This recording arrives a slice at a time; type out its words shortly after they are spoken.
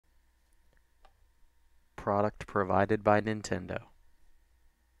product provided by Nintendo.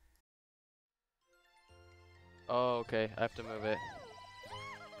 Oh, okay. I have to move it.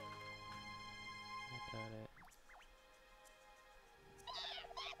 I got it.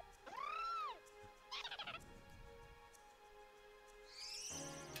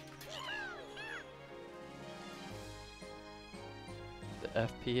 The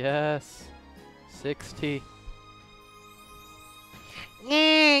FPS 60. Whoa!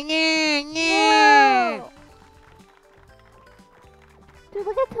 Dude,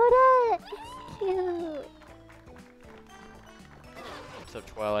 look at Toadette! It's cute. What's up,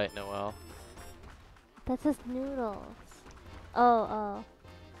 Twilight Noel? That's just noodles. Oh,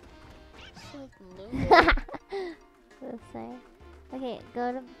 Noodle. We'll say. Okay,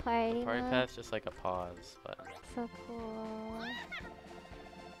 go to party Party mode. Path's just like a pause button. So cool.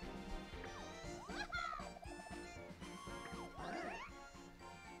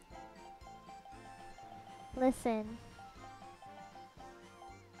 Listen.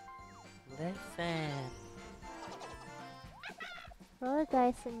 Listen. Roll the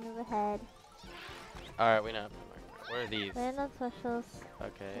dice and move ahead. Alright, we know. What are these? Random specials.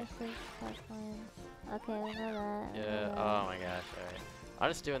 Okay. Versus plus ones. Okay, we know that. Yeah, oh my gosh, alright. I'm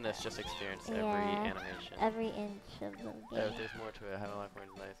just doing this, just experience every Yeah, animation. every inch of the game. Yeah, if there's more to it, I have a lot more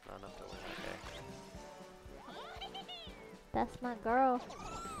dice, not enough to win, okay. That's my girl.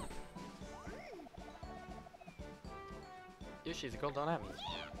 Yoshi's a girl, don't at me.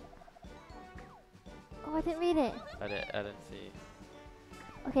 Oh, I didn't read it. I didn't see.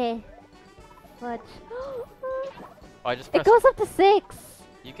 Okay. Fudge. Oh, I just It pressed. goes up to 6.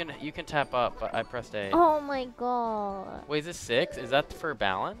 You can tap up, but I pressed A. Oh my god. Wait, is this 6? Is that for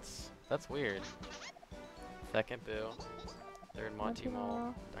balance? That's weird. Second Boo. Third Monty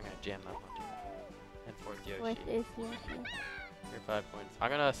Mole. I'm gonna jam that Monty Mole. And fourth Yoshi. What is Yoshi? For 5 points. I'm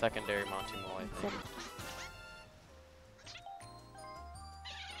gonna secondary Monty Mole, I think.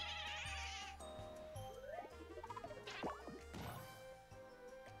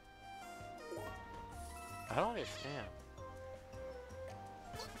 I don't understand.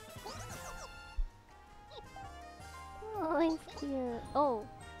 Oh, he's cute. Oh.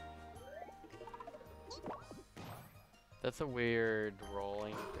 That's a weird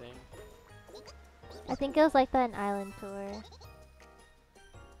rolling thing. I think it was like that in Island Tour.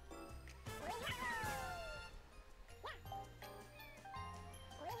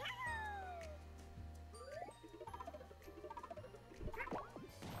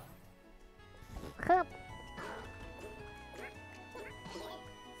 Come.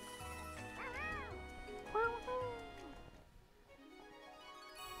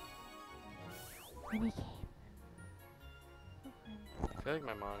 Minigame. I feel like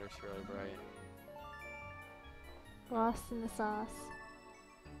my monitor's really bright. Lost in the sauce.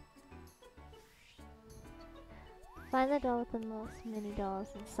 Find the doll with the most mini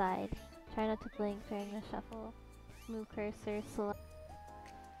dolls inside. Try not to blink during the shuffle. Move cursor, select.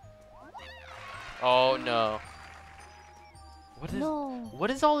 Oh no. What is No.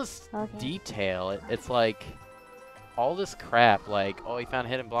 what is all this Okay. detail? It's like all this crap, like, oh, he found a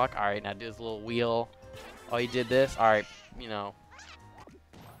hidden block. Alright, now do this little wheel. Oh, he did this. Alright, you know.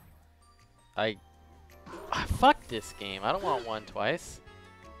 Fuck this game. I don't want one twice.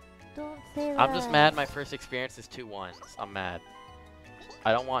 Don't say that. I'm just mad my first experience is 2 ones. I'm mad.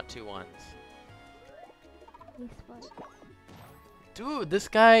 I don't want 2 ones. Dude, this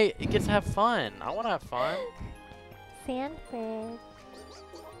guy gets to have fun. I want to have fun. Sandbridge.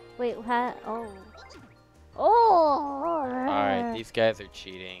 Wait, what? Oh. Oh! Alright, these guys are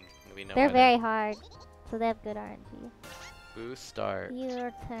cheating. We know They're why very hard, so they have good RNG. Boost start.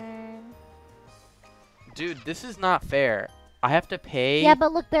 Your turn. Dude, this is not fair. I have to pay. Yeah,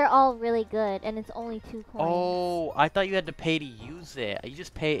 but look, they're all really good, and it's only 2 coins. Oh, I thought you had to pay to use it. You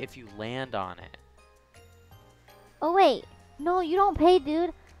just pay if you land on it. Oh, wait. No, you don't pay,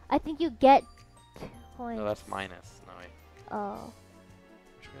 dude. I think you get 2 coins. No, that's minus. No, wait. Oh.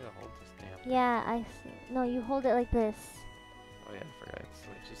 Which way to hold this damn? Yeah, I see. No, you hold it like this. Oh, yeah, I forgot.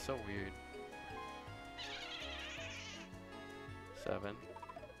 It's just so weird. 7.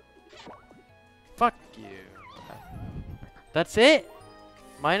 Fuck you. That's it?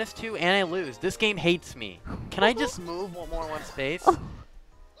 -2 and I lose. This game hates me. Can I just move one space?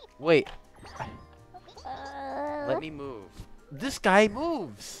 Wait. Let me move. This guy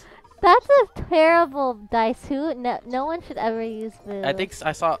moves. That's a terrible dice. No one should ever use this. I think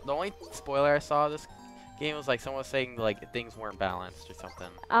I saw the only spoiler I saw of this game was like someone was saying like things weren't balanced or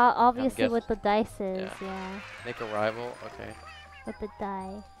something. Obviously with the dices, yeah. Make a rival. Okay. With the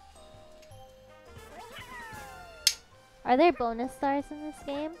die. Are there bonus stars in this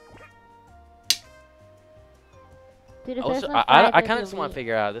game? Dude, if Also, there's no I flag, kind of there's just want to elite.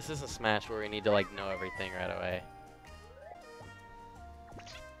 figure out. This isn't Smash where we need to like know everything right away.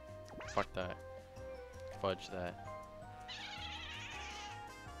 Fuck that. Fudge that.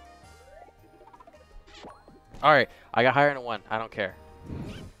 Alright, I got higher than a 1. I don't care.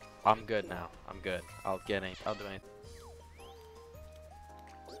 I'm good now. I'm good. I'll do anything.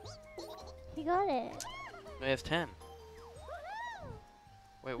 He got it. No, he has 10.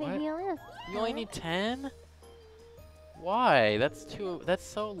 Wait, what? He only has You only need 10? Why? That's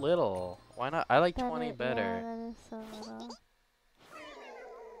so little. Why not? I like 20 better. Yeah, that is so little.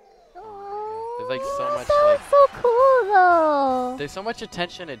 There's like so much That was so cool though. There's so much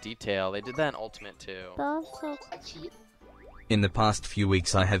attention to detail. They did that in Ultimate too. That was so In the past few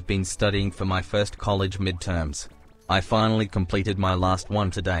weeks I have been studying for my first college midterms. I finally completed my last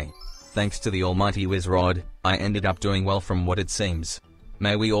one today. Thanks to the almighty Wizzrobe, I ended up doing well from what it seems.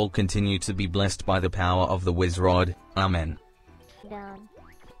 May we all continue to be blessed by the power of the Wizzrobe. Amen. down.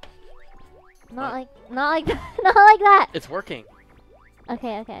 Not like that. Not like that. It's working.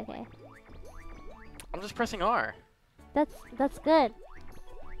 Okay. I'm just pressing R. That's good.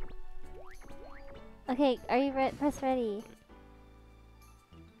 Okay, are you press ready?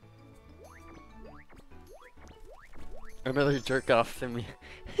 Another jerk off to me.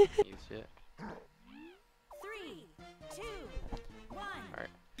 Use it. 3, 2, 1.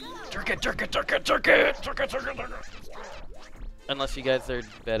 Alright. Jerk it. Unless you guys are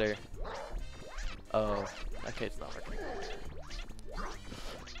better. Oh. Okay, it's not working.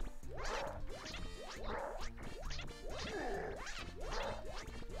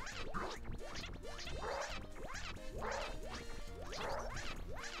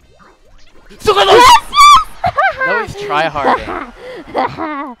 No, he's tryharding.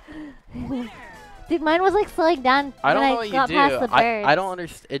 Dude, mine was like slowing down I don't when know I what got you past do. the birds. I don't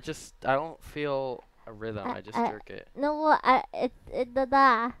understand. It just, I don't feel a rhythm. I just jerk it. No,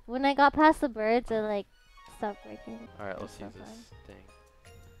 well, when I got past the birds, it like stopped working. Alright, let's That's use so this fun. thing.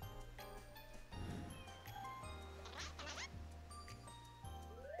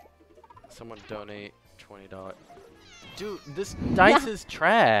 Someone donate $20. Dude, this dice is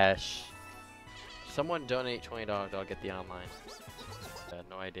trash. Someone donate $20. I'll get the online. I had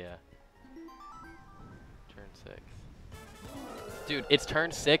no idea. Turn 6. Dude, it's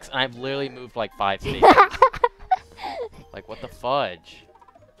turn 6 and I've literally moved like 5 spaces. Like, what the fudge?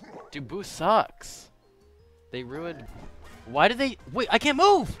 Dude, Boo sucks. They ruined... Why did they... Wait, I can't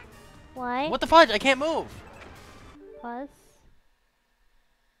move! Why? What the fudge? I can't move! Pause.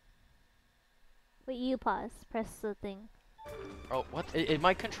 Wait, you pause. Press the thing. Oh, what?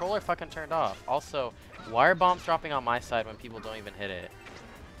 My controller fucking turned off. Also, why are bombs dropping on my side when people don't even hit it?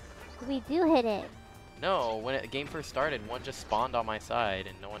 We do hit it. No, when the game first started, one just spawned on my side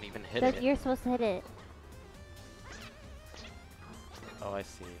and no one even hit That it. you're supposed to hit it. Oh, I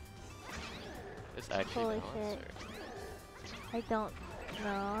see. This actually Holy balancer. shit. I don't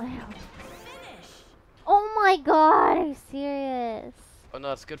know. Oh my god, are you serious? Oh no,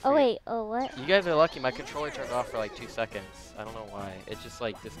 that's good for Oh you. wait, oh what? You guys are lucky. My controller turned off for like 2 seconds. I don't know why. It just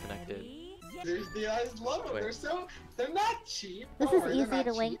like disconnected. I love them. Wait. They're not cheap. This Don't is worry, they're easy not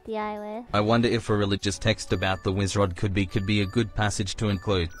to cheap. link the eye with. I wonder if a religious text about the Wizzrobe could be a good passage to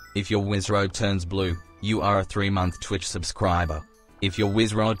include. If your Wizzrobe turns blue, you are a 3-month Twitch subscriber. If your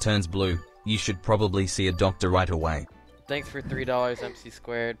Wizzrobe turns blue, you should probably see a doctor right away. Thanks for $3 MC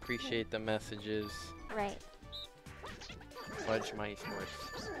squared. Appreciate the messages. Right. Fudge my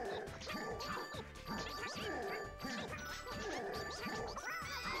esports.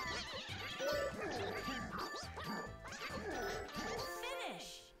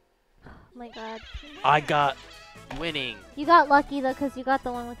 Oh my god. I got winning. You got lucky though, cause you got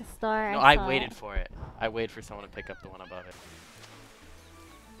the one with the star. No, I I saw waited it. for it. I waited for someone to pick up the one above it.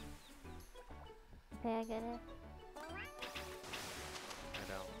 Okay, I get it. I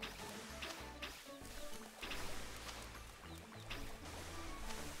know.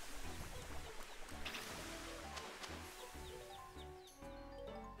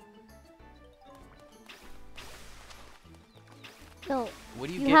 No, What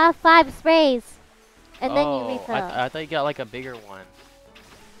do you you get? have 5 sprays, and then you Oh, refill. I thought you got like a bigger one.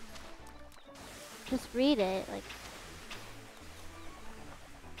 Just read it, like.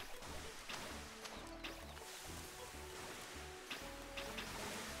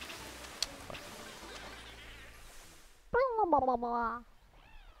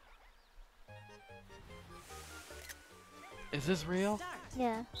 Is this real?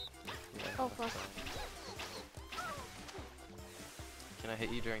 Yeah. Yeah, Oh, that's fuck. fine. Can I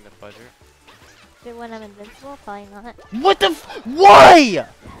hit you during the fudger? But when I'm invincible, probably not. What the f- Why?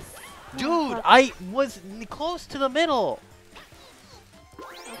 Dude, I was close to the middle.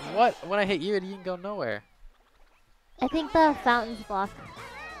 What? When I hit you, it didn't go nowhere. I think the fountain's blocked.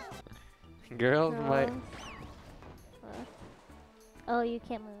 Girls might. Girls. Oh, you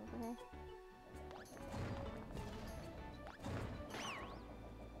can't move. Okay.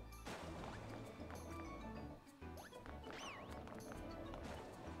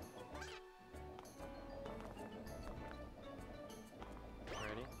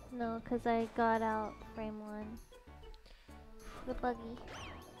 Ready? No, cause I got out frame 1. The buggy.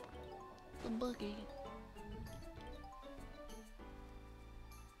 The buggy.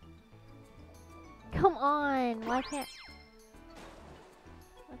 Come on! Why can't?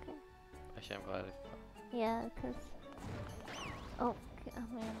 Okay. Actually, I'm glad. Yeah, cause. Oh,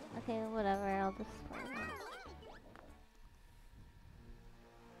 oh man. Okay, whatever. I'll just play it.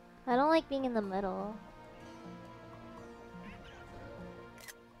 I don't like being in the middle.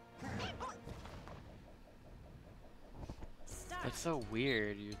 It's so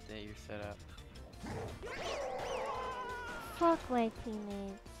weird. Your setup. Fuck my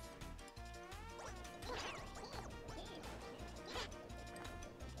teammates.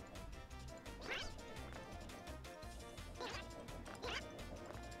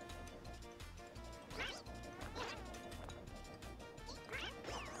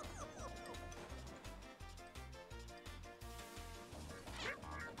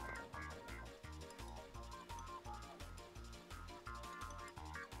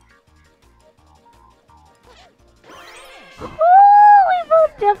 We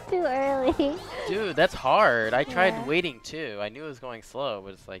both jumped too early. Dude, that's hard. I tried Yeah. waiting too. I knew it was going slow,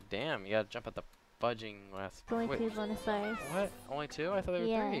 but it's like, damn, you gotta jump at the fudging last. It's only Wait, 2 bonus stars. what? Only 2? I thought there were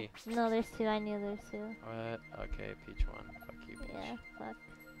Yeah. 3. No, there's 2. I knew there's 2. What? Okay, Peach 1. Fuck you, Peach. Yeah, fuck.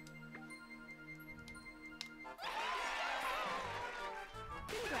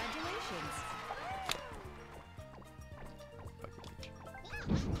 Congratulations. Fuck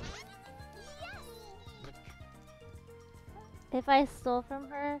you, Peach. If I stole from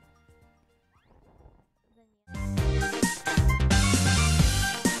her,